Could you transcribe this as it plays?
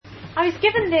I was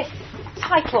given this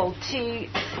title to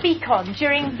speak on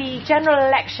during the general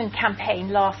election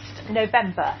campaign last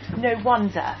November. No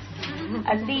wonder.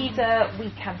 A leader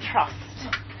we can trust.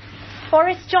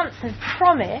 Boris Johnson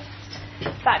promised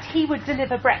that he would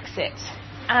deliver Brexit,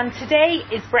 and today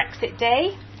is Brexit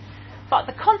Day, but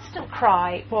the constant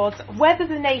cry was whether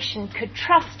the nation could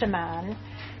trust a man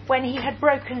when he had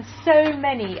broken so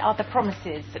many other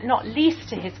promises, not least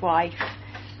to his wife,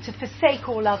 to forsake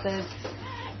all others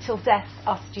till death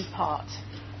us do part.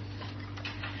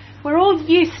 We're all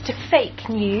used to fake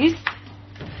news.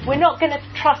 We're not going to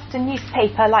trust a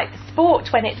newspaper like The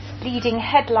Sport when its leading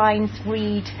headlines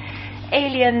read,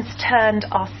 "Aliens turned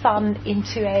our sun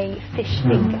into a fish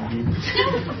finger."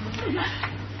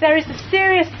 There is a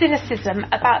serious cynicism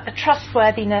about the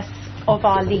trustworthiness of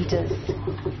our leaders.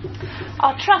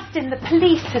 Our trust in the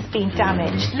police has been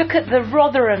damaged. Look at the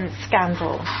Rotherham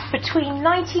scandal. Between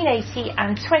 1980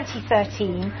 and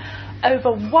 2013,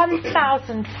 over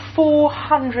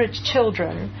 1,400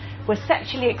 children were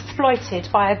sexually exploited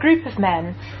by a group of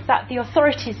men that the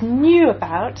authorities knew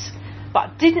about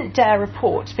but didn't dare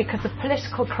report because of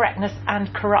political correctness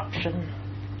and corruption.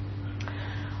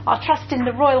 Our trust in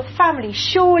the royal family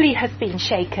surely has been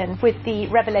shaken with the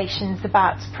revelations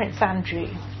about Prince Andrew.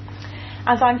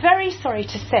 And I'm very sorry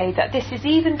to say that this is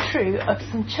even true of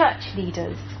some church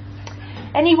leaders.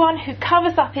 Anyone who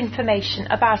covers up information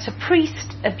about a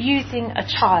priest abusing a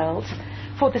child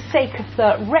for the sake of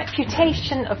the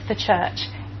reputation of the church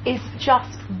is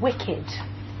just wicked.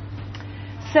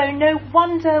 So no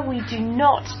wonder we do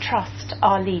not trust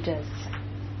our leaders.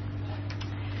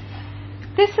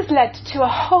 This has led to a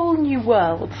whole new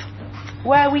world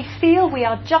where we feel we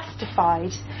are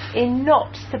justified in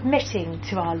not submitting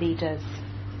to our leaders.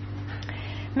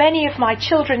 Many of my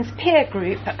children's peer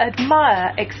group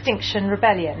admire Extinction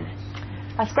Rebellion.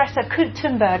 As Greta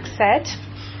Thunberg said,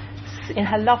 in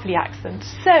her lovely accent,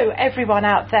 "So everyone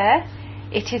out there,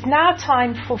 it is now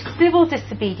time for civil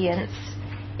disobedience.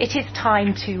 It is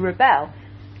time to rebel."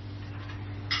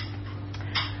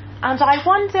 And I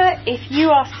wonder if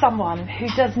you are someone who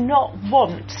does not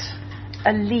want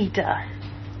a leader.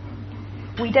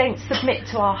 We don't submit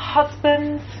to our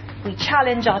husbands. We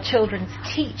challenge our children's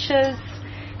teachers.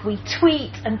 We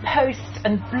tweet and post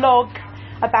and blog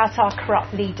about our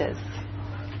corrupt leaders.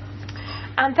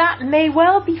 And that may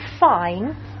well be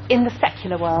fine in the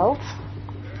secular world,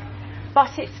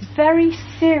 but it's very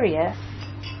serious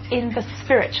in the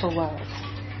spiritual world.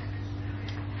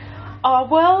 Our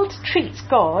world treats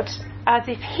God as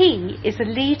if he is a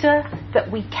leader that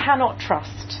we cannot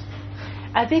trust,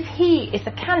 as if he is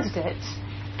a candidate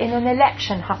in an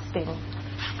election hustling.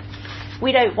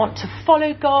 We don't want to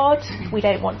follow God, we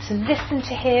don't want to listen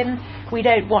to him, we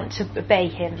don't want to obey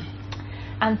him.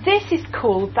 And this is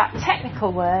called, that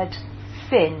technical word,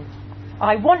 sin.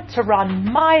 I want to run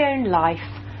my own life,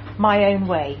 my own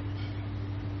way.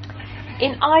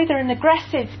 In either an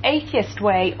aggressive atheist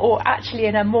way or actually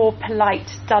in a more polite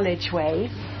Dulwich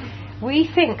way, we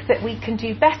think that we can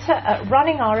do better at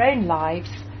running our own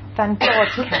lives than God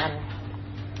can.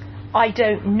 I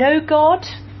don't know God,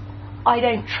 I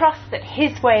don't trust that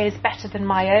his way is better than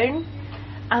my own,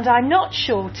 and I'm not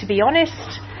sure, to be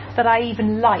honest, that I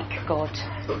even like God.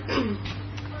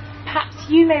 Perhaps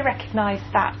you may recognise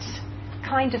that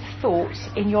kind of thought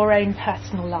in your own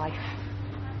personal life.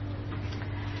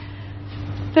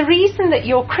 The reason that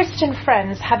your Christian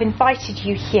friends have invited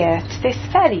you here to this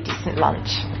fairly decent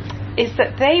lunch is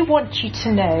that they want you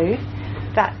to know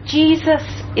that Jesus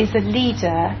is a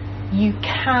leader you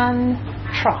can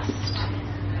trust.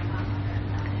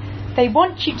 They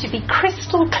want you to be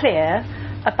crystal clear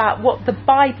about what the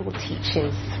Bible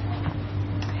teaches.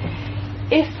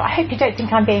 I hope you don't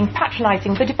think I'm being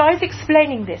patronising, but if I was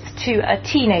explaining this to a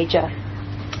teenager,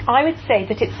 I would say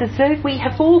that it's as though we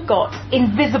have all got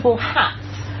invisible hats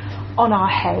on our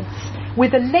heads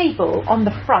with a label on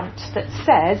the front that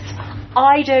says,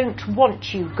 "I don't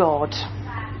want you, God."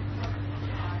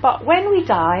 But when we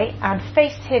die and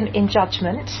face him in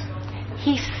judgment,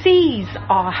 he sees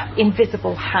our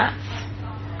invisible hats,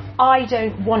 "I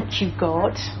don't want you,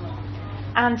 God,"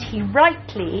 and he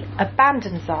rightly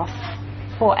abandons us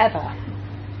forever.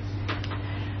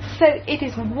 So it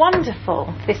is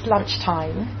wonderful this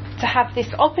lunchtime to have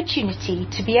this opportunity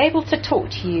to be able to talk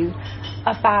to you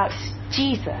about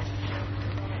Jesus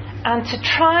and to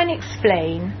try and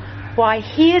explain why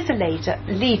he is a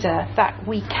leader that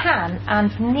we can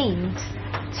and need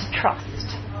to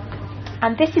trust.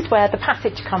 And this is where the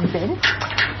passage comes in,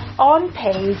 on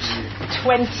page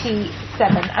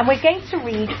 27. And we're going to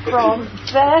read from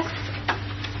verse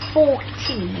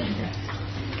 14.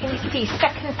 Can you see,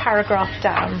 second paragraph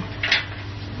down?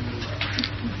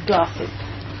 glasses.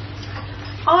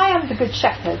 I am the good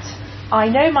shepherd. I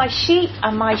know my sheep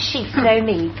and my sheep know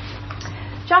me.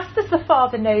 Just as the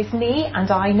Father knows me and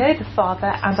I know the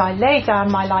Father, and I lay down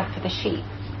my life for the sheep.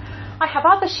 I have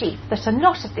other sheep that are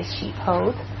not of this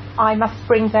sheepfold. I must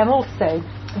bring them also.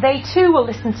 They too will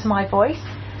listen to my voice,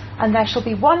 and there shall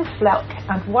be one flock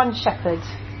and one shepherd.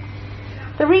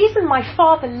 The reason my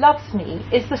Father loves me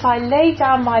is that I lay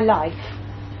down my life,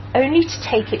 only to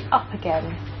take it up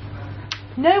again.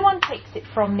 No one takes it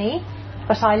from me,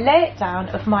 but I lay it down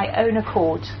of my own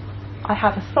accord. I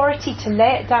have authority to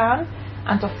lay it down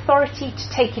and authority to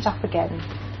take it up again.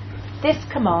 This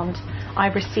command I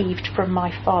received from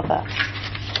my Father.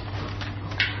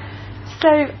 So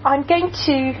I'm going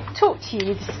to talk to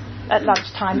you at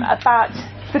lunchtime about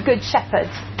the Good Shepherd.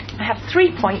 I have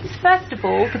 3 points. First of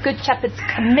all, the Good Shepherd's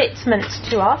commitment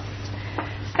to us.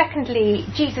 Secondly,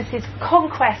 Jesus'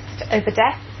 conquest over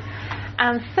death.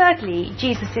 And thirdly,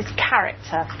 Jesus'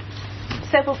 character.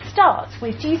 So we'll start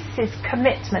with Jesus'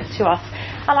 commitment to us.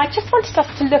 And I just wanted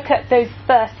us to look at those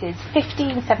verses,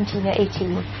 15, 17 and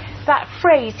 18. That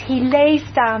phrase, he lays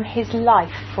down his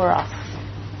life for us.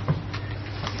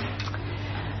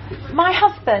 My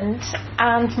husband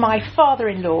and my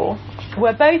father-in-law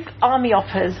were both army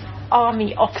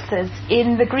officers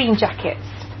in the Green Jackets.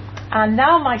 And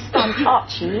now my son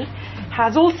Archie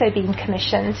has also been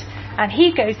commissioned, and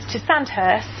he goes to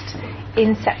Sandhurst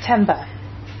in September.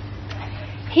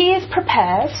 He is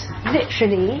prepared,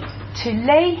 literally, to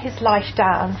lay his life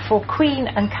down for Queen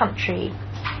and country.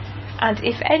 And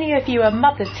if any of you are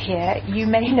mothers here, you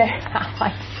may know how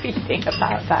I'm feeling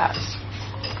about that.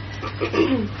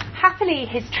 Happily,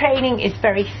 his training is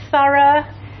very thorough.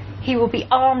 He will be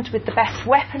armed with the best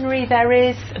weaponry there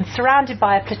is and surrounded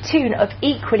by a platoon of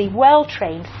equally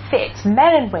well-trained, fit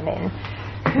men and women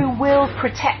who will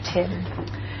protect him.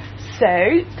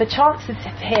 So the chances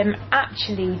of him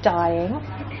actually dying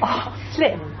are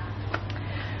slim.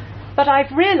 But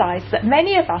I've realised that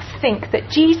many of us think that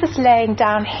Jesus laying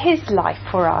down his life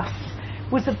for us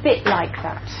was a bit like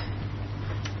that.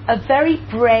 A very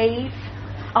brave,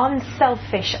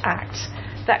 unselfish act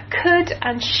that could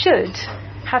and should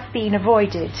have been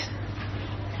avoided.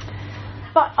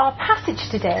 But our passage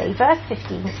today, verse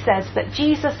 15, says that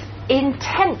Jesus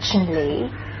intentionally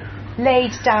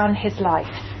laid down his life.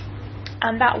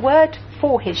 And that word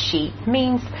for his sheep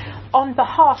means on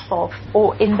behalf of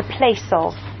or in the place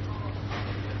of.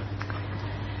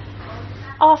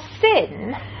 Our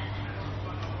sin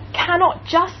cannot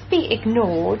just be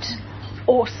ignored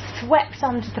or swept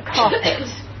under the carpet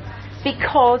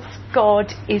because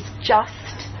God is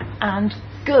just and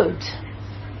good.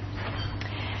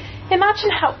 Imagine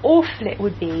how awful it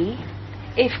would be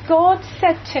if God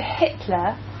said to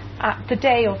Hitler at the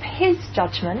day of his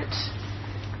judgment,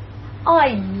 I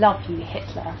love you,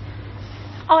 Hitler.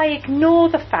 I ignore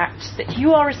the fact that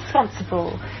you are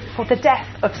responsible for the death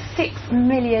of 6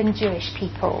 million Jewish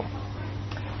people.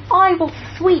 I will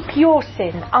sweep your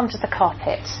sin under the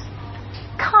carpet.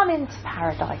 Come into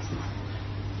paradise.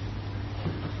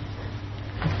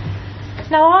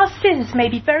 Now, our sins may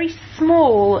be very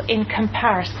small in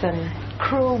comparison.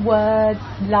 Cruel words,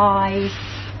 lies,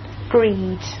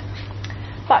 greed.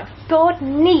 But God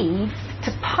needs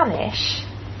to punish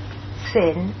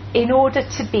sin in order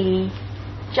to be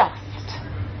just.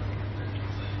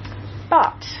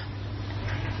 But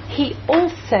he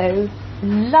also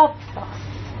loves us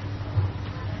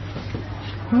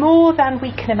more than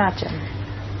we can imagine.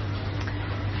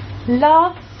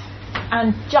 Love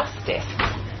and justice.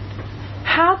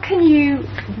 How can you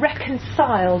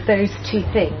reconcile those two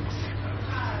things?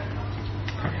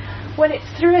 Well, it's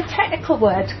through a technical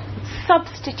word,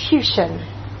 substitution.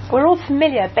 We're all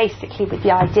familiar basically with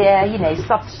the idea,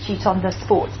 substitute on the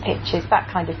sports pitches, that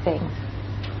kind of thing.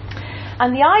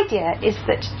 And the idea is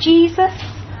that Jesus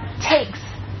takes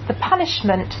the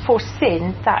punishment for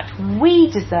sin that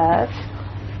we deserve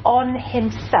on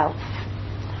himself.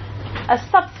 A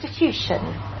substitution,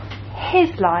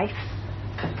 his life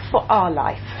for our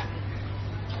life.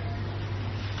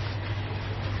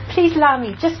 Please allow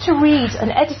me just to read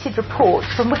an edited report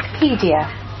from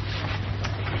Wikipedia.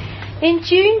 In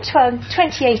June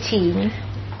 2018,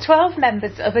 12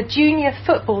 members of a junior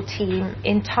football team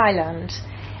in Thailand,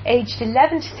 aged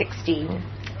 11 to 16,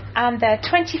 and their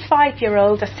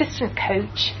 25-year-old assistant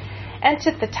coach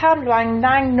entered the Tham Luang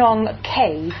Nang Nong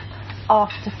cave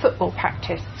after football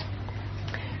practice.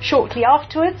 Shortly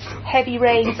afterwards, heavy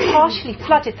rains partially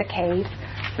flooded the cave,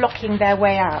 blocking their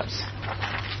way out.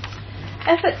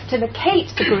 Efforts to locate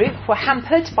the group were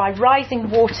hampered by rising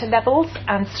water levels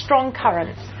and strong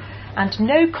currents, and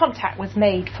no contact was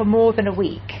made for more than a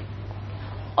week.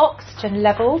 oxygen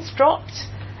levels dropped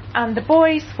and the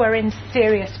boys were in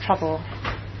serious trouble.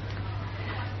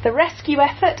 The rescue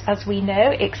effort, as we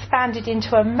know, expanded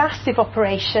into a massive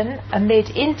operation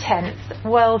amid intense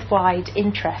worldwide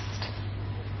interest.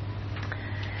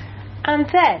 And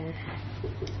then,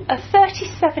 a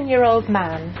 37-year-old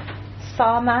man,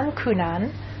 Salman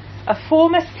Kunan, a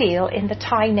former SEAL in the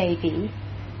Thai Navy,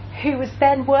 who was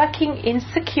then working in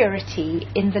security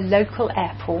in the local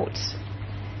airport,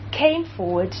 came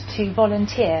forward to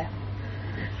volunteer.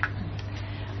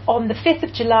 On the 5th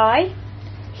of July,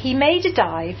 he made a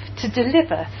dive to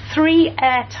deliver 3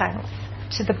 air tanks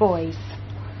to the boys.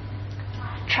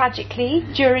 Tragically,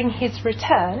 during his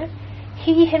return,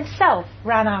 he himself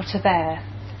ran out of air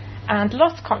and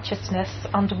lost consciousness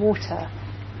underwater.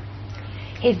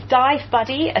 His dive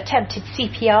buddy attempted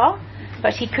CPR,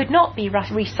 but he could not be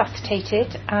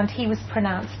resuscitated and he was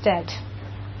pronounced dead.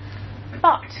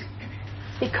 But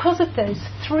because of those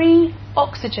 3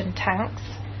 oxygen tanks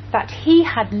that he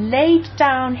had laid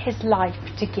down his life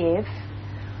to give,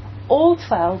 all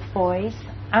 12 boys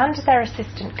and their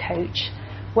assistant coach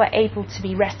were able to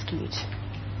be rescued.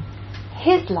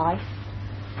 His life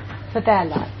for their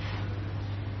life.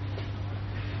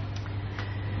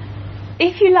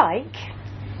 If you like,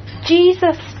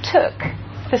 Jesus took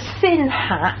the sin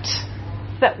hat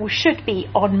that should be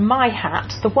on my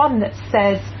hat, the one that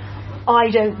says,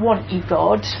 "I don't want you,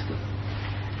 God,"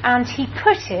 and he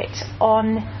put it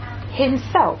on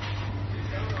himself.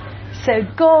 So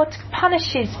God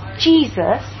punishes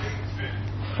Jesus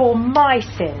for my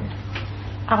sin.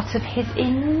 Out of his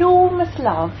enormous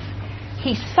love,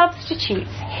 he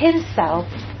substitutes himself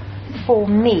for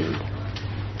me.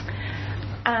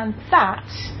 And that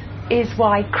is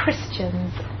why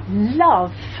Christians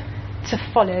love to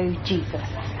follow Jesus.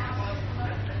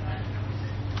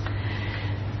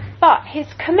 But his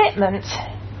commitment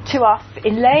to us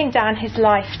in laying down his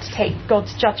life to take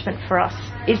God's judgment for us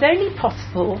is only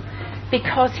possible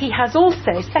because he has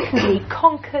also, secondly,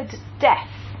 conquered death.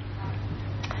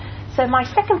 So my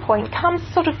second point comes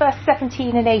sort of verse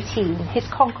 17 and 18, his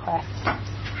conquest.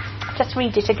 Just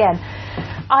read it again.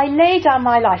 I lay down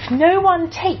my life. No one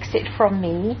takes it from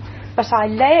me, but I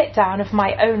lay it down of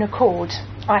my own accord.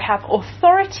 I have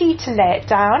authority to lay it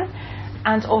down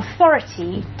and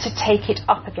authority to take it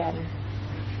up again.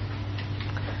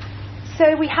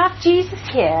 So we have Jesus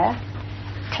here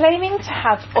claiming to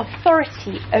have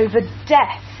authority over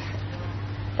death,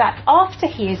 that after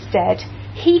he is dead,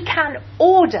 he can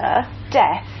order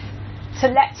death to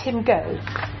let him go,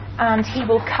 and he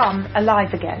will come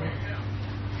alive again.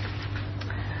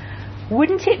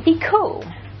 Wouldn't it be cool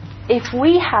if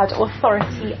we had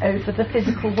authority over the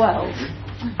physical world?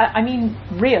 I mean,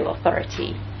 real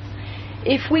authority.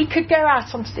 If we could go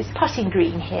out onto this putting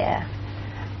green here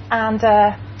and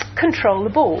control the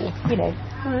ball, you know.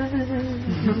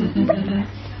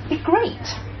 It'd be great.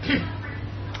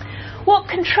 What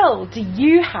control do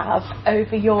you have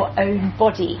over your own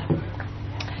body?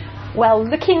 Well,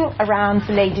 looking around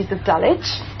the ladies of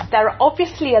Dulwich, there are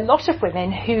obviously a lot of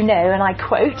women who know, and I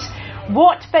quote,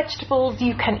 what vegetables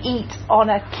you can eat on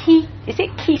a is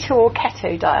it keto or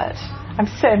keto diet? I'm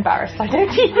so embarrassed, I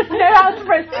don't even know how to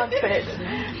pronounce it.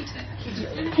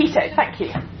 Keto, thank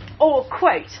you. Or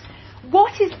quote,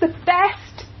 what is the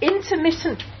best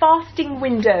intermittent fasting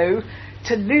window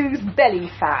to lose belly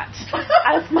fat?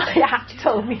 As my app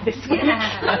told me this week.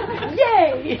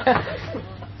 Yay!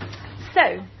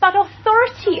 So, but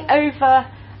authority over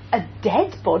a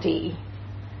dead body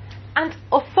and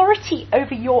authority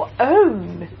over your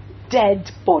own dead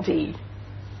body.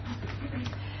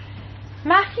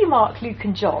 Matthew, Mark, Luke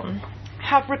and John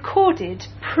have recorded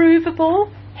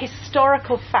provable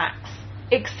historical facts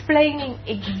explaining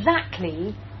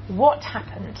exactly what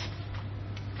happened.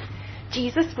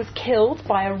 Jesus was killed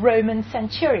by a Roman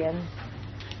centurion.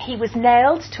 He was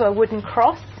nailed to a wooden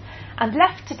cross and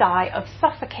left to die of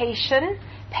suffocation,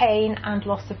 pain and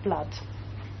loss of blood.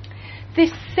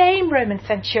 This same Roman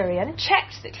centurion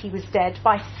checked that he was dead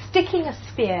by sticking a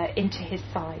spear into his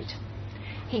side.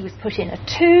 He was put in a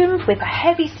tomb with a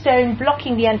heavy stone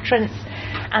blocking the entrance,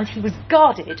 and he was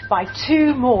guarded by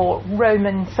 2 more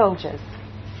Roman soldiers.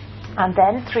 And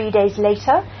then 3 days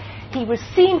later, he was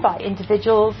seen by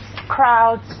individuals,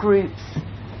 crowds, groups,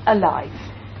 alive.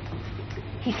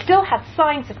 He still had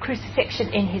signs of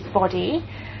crucifixion in his body,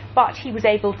 but he was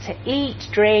able to eat,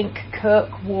 drink, cook,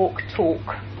 walk,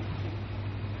 talk.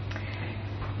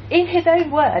 In his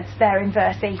own words there in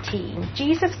verse 18,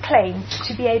 Jesus claims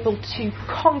to be able to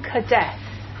conquer death.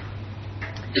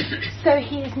 So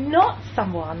he is not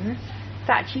someone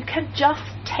that you can just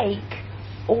take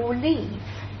or leave.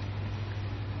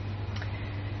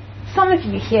 Some of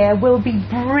you here will be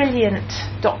brilliant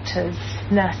doctors,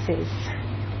 nurses,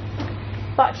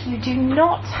 but you do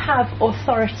not have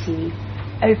authority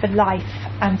over life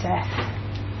and death.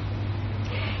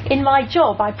 In my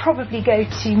job, I probably go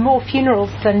to more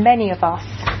funerals than many of us,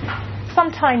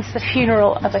 sometimes the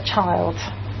funeral of a child.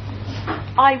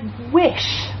 I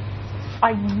wish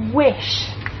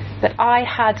that I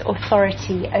had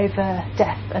authority over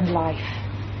death and life,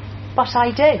 but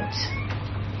I don't.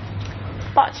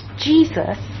 But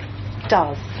Jesus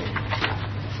does.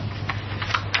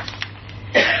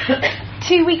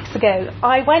 2 weeks ago,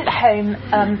 I went home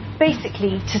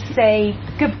basically to say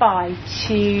goodbye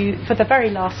for the very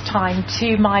last time,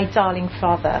 to my darling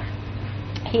father.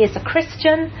 He is a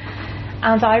Christian,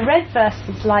 and I read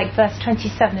verses like verse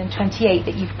 27 and 28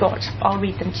 that you've got. I'll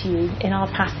read them to you in our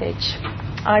passage.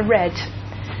 I read,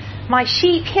 "My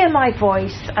sheep hear my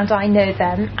voice, and I know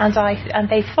them, and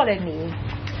they follow me.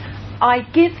 I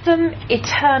give them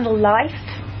eternal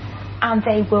life, and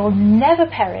they will never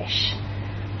perish,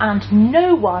 and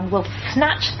no one will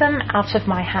snatch them out of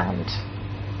my hand."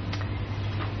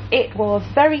 It was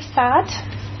very sad,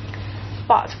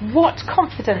 but what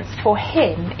confidence for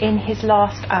him in his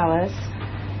last hours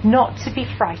not to be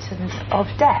frightened of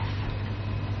death.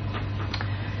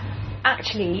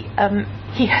 Actually,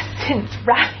 he has since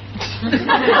rallied.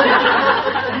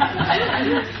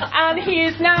 And he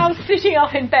is now sitting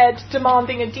up in bed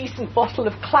demanding a decent bottle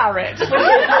of claret.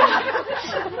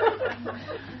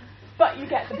 But you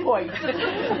get the point.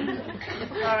 The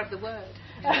power of the word.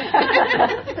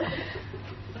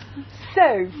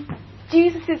 So,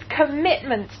 Jesus'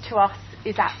 commitment to us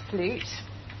is absolute.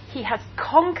 He has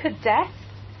conquered death.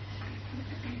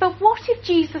 But what if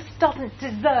Jesus doesn't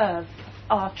deserve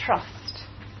our trust?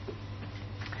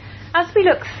 As we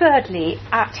look thirdly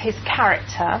at his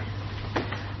character,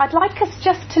 I'd like us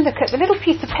just to look at the little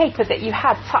piece of paper that you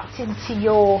had tucked into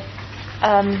your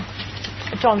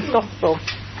John's Gospel.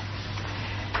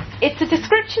 It's a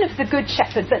description of the Good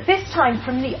Shepherd, but this time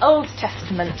from the Old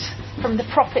Testament, from the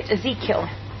prophet Ezekiel.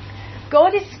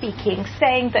 God is speaking,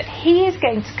 saying that he is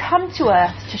going to come to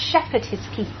earth to shepherd his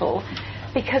people,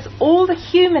 because all the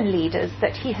human leaders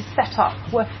that he has set up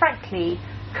were frankly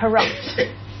corrupt.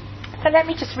 So let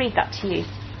me just read that to you.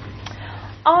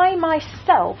 "I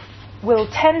myself will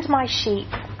tend my sheep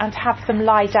and have them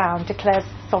lie down, declares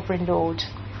the sovereign Lord.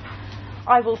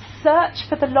 I will search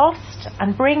for the lost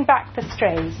and bring back the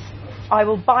strays. I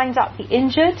will bind up the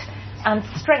injured and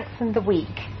strengthen the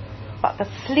weak, but the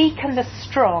sleek and the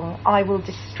strong I will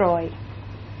destroy.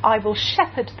 I will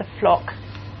shepherd the flock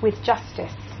with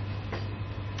justice."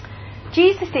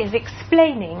 Jesus is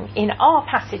explaining in our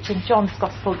passage in John's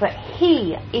Gospel that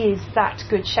he is that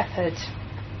good shepherd.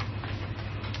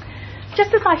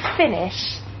 Just as I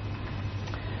finish,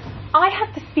 I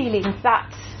have the feeling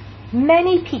that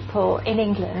many people in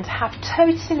England have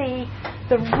totally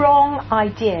the wrong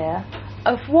idea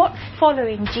of what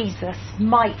following Jesus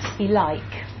might be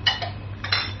like.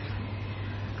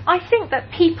 I think that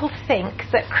people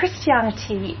think that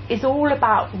Christianity is all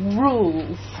about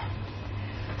rules.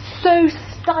 So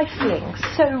stifling,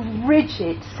 so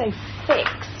rigid, so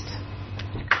fixed.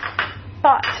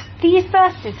 But these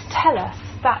verses tell us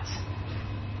that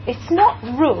it's not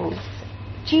rules.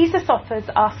 Jesus offers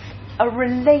us a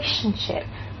relationship.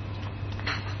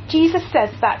 Jesus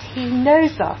says that he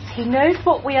knows us. He knows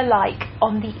what we are like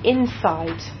on the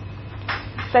inside.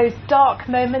 Those dark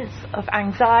moments of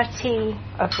anxiety,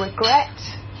 of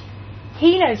regret.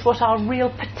 He knows what our real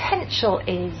potential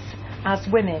is as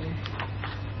women.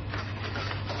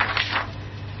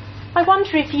 I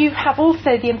wonder if you have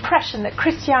also the impression that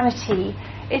Christianity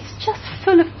is just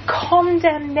full of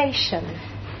condemnation.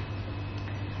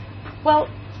 Well,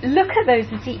 look at those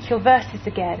Ezekiel verses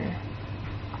again.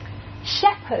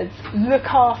 Shepherds look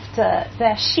after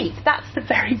their sheep. That's the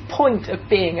very point of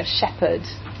being a shepherd.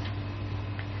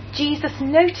 Jesus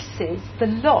notices the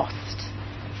lost,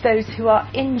 those who are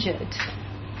injured,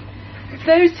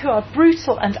 those who are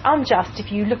brutal and unjust.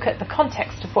 If you look at the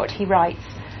context of what he writes,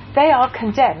 they are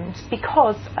condemned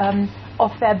because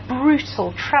of their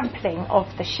brutal trampling of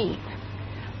the sheep.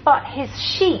 But his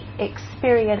sheep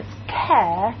experience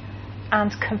care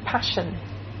and compassion.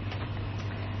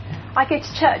 I go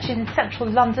to church in central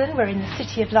London. We're in the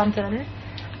City of London,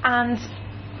 and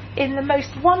in the most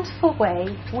wonderful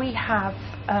way we have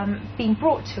been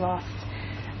brought to us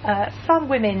some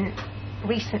women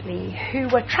recently who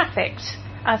were trafficked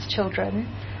as children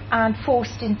and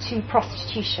forced into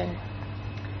prostitution.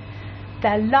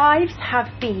 Their lives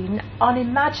have been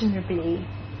unimaginably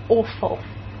awful,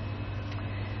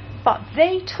 but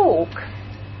they talk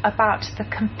about the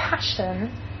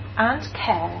compassion and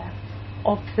care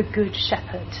of the Good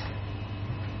Shepherd.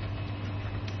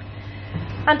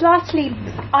 And lastly,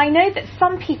 I know that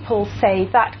some people say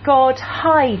that God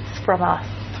hides from us,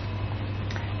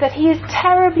 that he is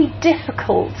terribly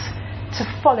difficult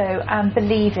to follow and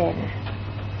believe in.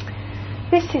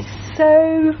 This is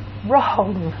so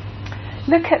wrong.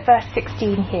 Look at verse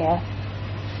 16 here.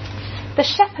 The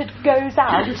shepherd goes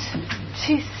out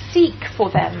to seek for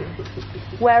them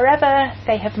wherever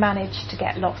they have managed to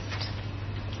get lost.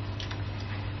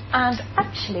 And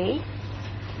actually,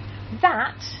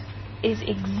 that is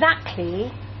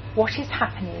exactly what is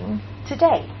happening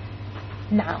today,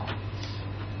 now.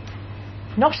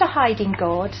 Not a hiding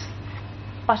God,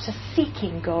 but a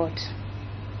seeking God.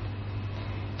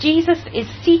 Jesus is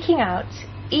seeking out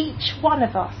each one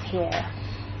of us here,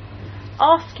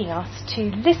 asking us to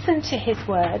listen to his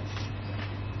words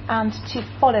and to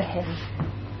follow him.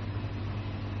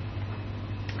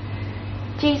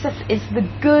 Jesus is the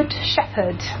Good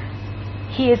Shepherd.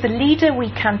 He is a leader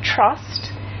we can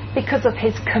trust because of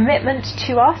his commitment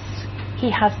to us.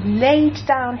 He has laid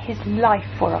down his life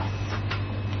for us.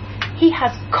 He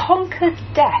has conquered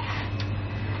death,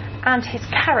 and his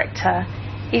character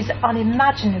is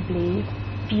unimaginably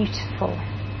beautiful.